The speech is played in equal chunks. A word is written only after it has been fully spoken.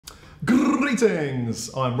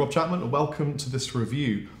Greetings, I'm Rob Chapman and welcome to this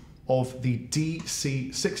review of the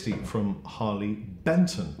DC60 from Harley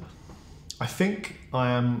Benton. I think I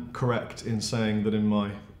am correct in saying that in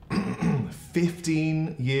my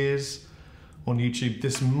 15 years on YouTube,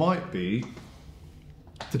 this might be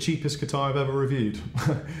the cheapest guitar I've ever reviewed.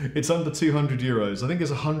 It's under 200 euros. I think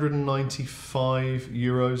it's 195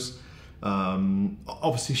 euros.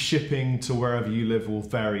 Obviously shipping to wherever you live will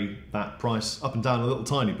vary that price up and down a little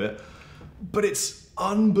tiny bit, but it's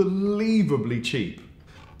unbelievably cheap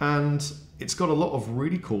and it's got a lot of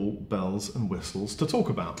really cool bells and whistles to talk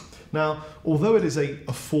about. Now, although it is a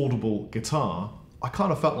affordable guitar, I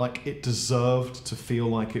kind of felt like it deserved to feel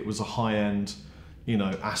like it was a high-end, you know,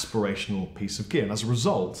 aspirational piece of gear. And as a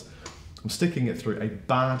result, I'm sticking it through a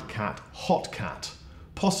BadCat Hot Cat,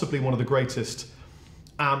 possibly one of the greatest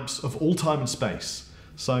amps of all time and space.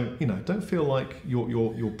 So, you know, don't feel like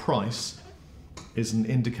your price is an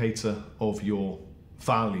indicator of your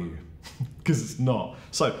value, because it's not.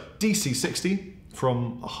 So, DC60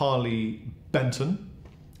 from Harley Benton.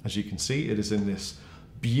 As you can see, it is in this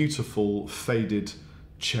beautiful faded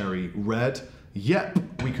cherry red.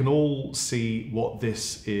 Yep, we can all see what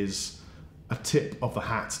this is a tip of the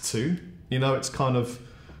hat to. You know, it's kind of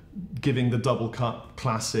giving the double cut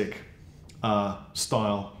classic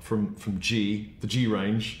style from G, the G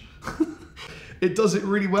range. It does it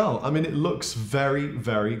really well. I mean, it looks very,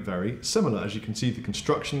 very, very similar. As you can see, the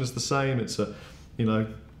construction is the same. It's a, you know,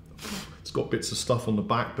 it's got bits of stuff on the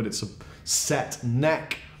back, but it's a set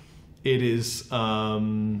neck. It is,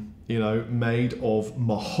 you know, made of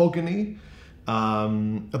mahogany.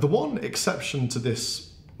 The one exception to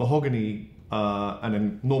this mahogany, and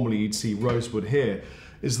then normally you'd see rosewood here,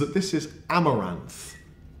 is that this is amaranth.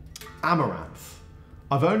 Amaranth.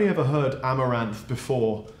 I've only ever heard amaranth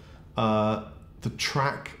before the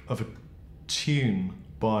track of a tune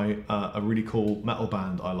by a really cool metal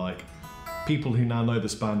band I like. People who now know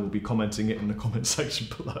this band will be commenting it in the comment section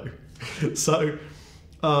below. So,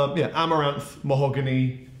 yeah, amaranth,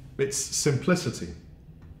 mahogany, it's simplicity.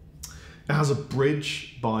 It has a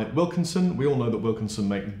bridge by Wilkinson. We all know that Wilkinson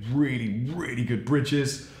make really, really good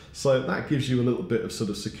bridges. So that gives you a little bit of sort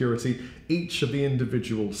of security. Each of the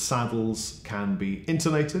individual saddles can be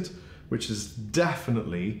intonated, which is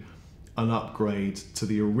definitely an upgrade to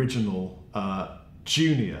the original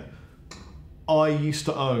Junior. I used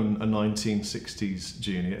to own a 1960s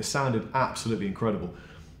Junior. It sounded absolutely incredible,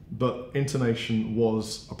 but intonation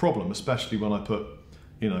was a problem, especially when I put,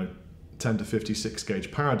 you know, 10 to 56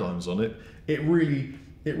 gauge paradigms on it. It really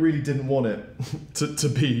didn't want it to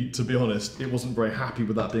be honest. It wasn't very happy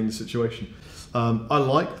with that being the situation. I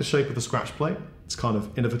like the shape of the scratch plate. It's kind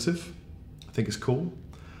of innovative. I think it's cool.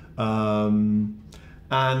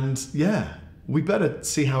 And yeah, we better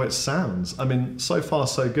see how it sounds. I mean, so far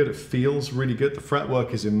so good. It feels really good. The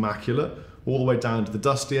fretwork is immaculate, all the way down to the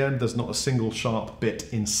dusty end. There's not a single sharp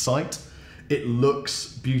bit in sight. It looks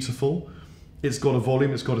beautiful. It's got a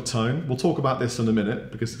volume, it's got a tone. We'll talk about this in a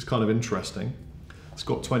minute because it's kind of interesting. It's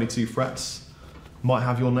got 22 frets, might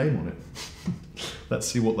have your name on it. Let's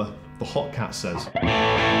see what the Hot Cat says.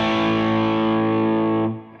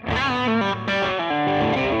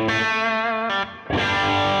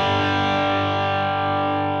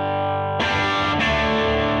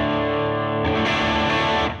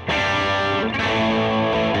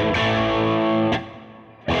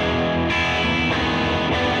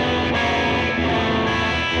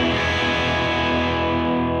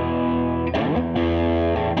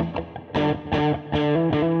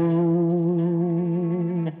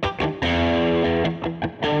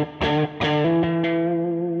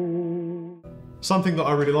 Something that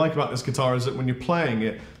I really like about this guitar is that when you're playing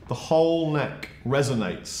it, the whole neck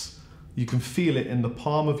resonates. You can feel it in the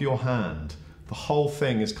palm of your hand. The whole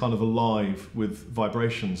thing is kind of alive with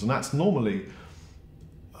vibrations, and that's normally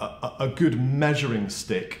a good measuring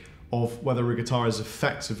stick of whether a guitar is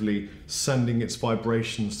effectively sending its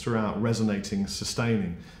vibrations throughout, resonating,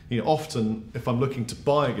 sustaining. You know, often if I'm looking to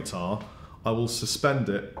buy a guitar, I will suspend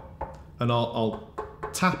it and I'll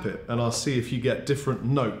tap it and I'll see if you get different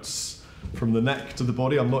notes from the neck to the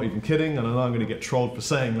body. I'm not even kidding, and I know I'm going to get trolled for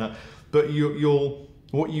saying that, but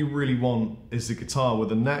what you really want is the guitar where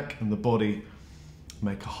the neck and the body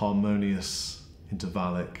make a harmonious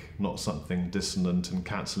intervallic, not something dissonant and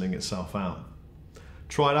cancelling itself out.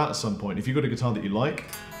 Try it out at some point. If you've got a guitar that you like,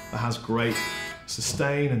 that has great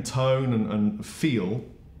sustain and tone and feel,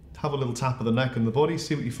 have a little tap of the neck and the body,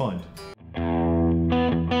 see what you find.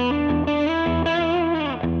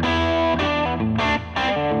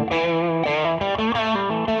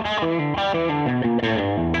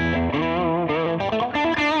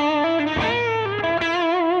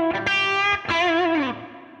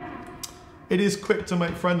 it is quick to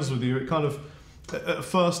make friends with you. It kind of, at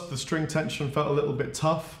first the string tension felt a little bit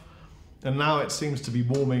tough, and now it seems to be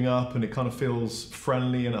warming up and it kind of feels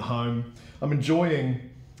friendly and at home. I'm enjoying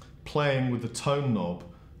playing with the tone knob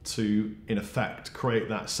to, in effect, create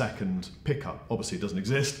that second pickup. Obviously it doesn't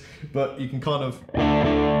exist, but you can kind of...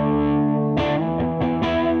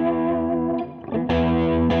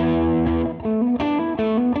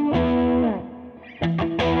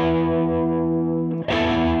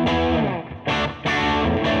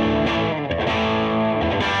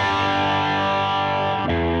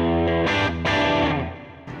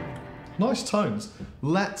 Nice tones.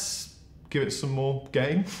 Let's give it some more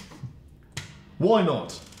gain. Why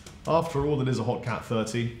not? After all, it is a Hot Cat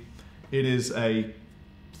 30. It is a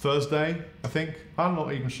Thursday, I think. I'm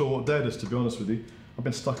not even sure what day it is, to be honest with you. I've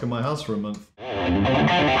been stuck in my house for a month.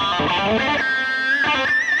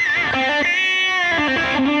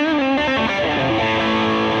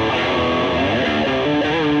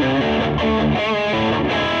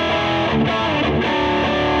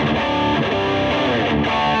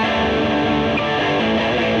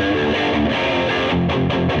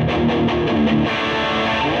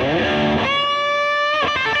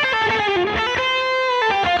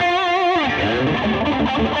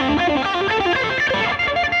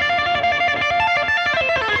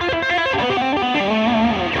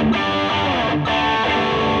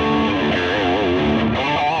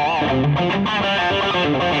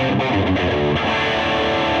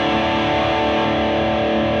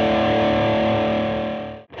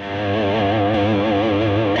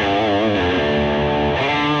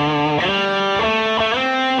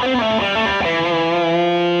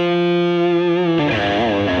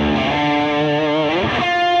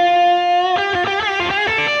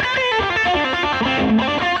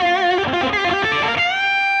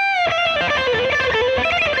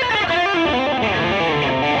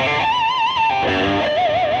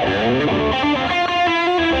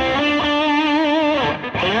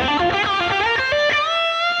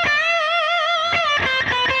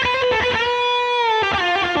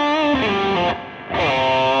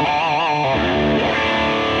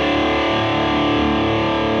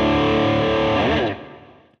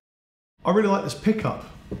 I really like this pickup.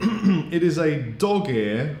 It is a dog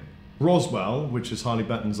ear Roswell, which is Harley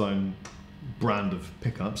Benton's own brand of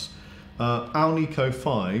pickups. Alnico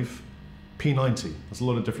 5 P90. That's a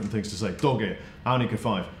lot of different things to say. Dog ear, Alnico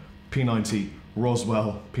 5 P90,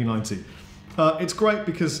 Roswell P90. It's great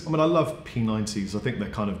because, I mean, I love P90s. I think they're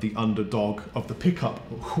kind of the underdog of the pickup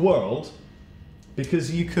world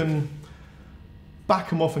because you can back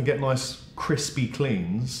them off and get nice crispy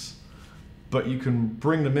cleans, but you can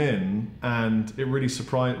bring them in and it really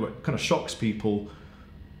kind of shocks people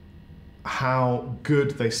how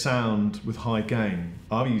good they sound with high gain.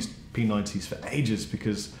 I've used P90s for ages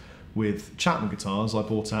because with Chapman guitars I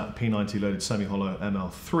bought out a P90 loaded semi-hollow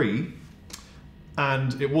ML3,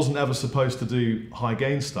 and it wasn't ever supposed to do high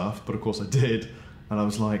gain stuff, but of course I did, and I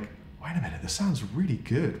was like, wait a minute, this sounds really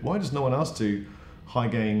good. Why does no one else do high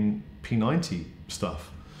gain P90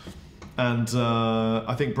 stuff? And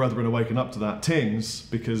I think brethren are waking up to that tings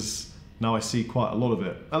because now I see quite a lot of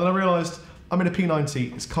it. And then I realized, I mean, a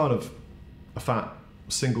P90 is kind of a fat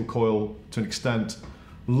single coil to an extent.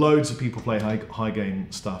 Loads of people play high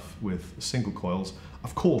gain stuff with single coils.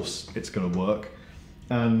 Of course it's going to work,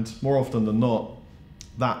 and more often than not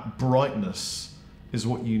that brightness is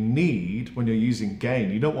what you need when you're using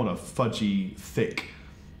gain. You don't want a fudgy thick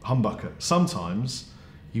humbucker. Sometimes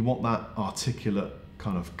you want that articulate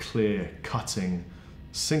kind of clear cutting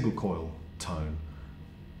single coil tone,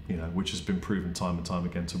 you know, which has been proven time and time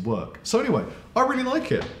again to work. So anyway, I really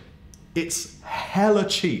like it. It's hella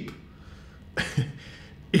cheap.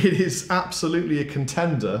 It is absolutely a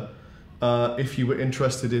contender if you were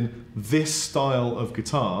interested in this style of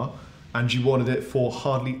guitar and you wanted it for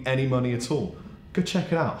hardly any money at all. Go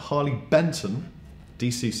check it out. Harley Benton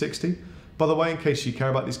DC60. By the way, in case you care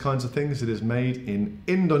about these kinds of things, it is made in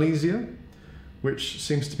Indonesia, which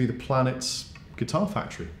seems to be the planet's guitar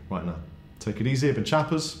factory right now. Take it easy. I've been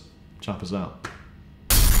Chappers. Chappers out.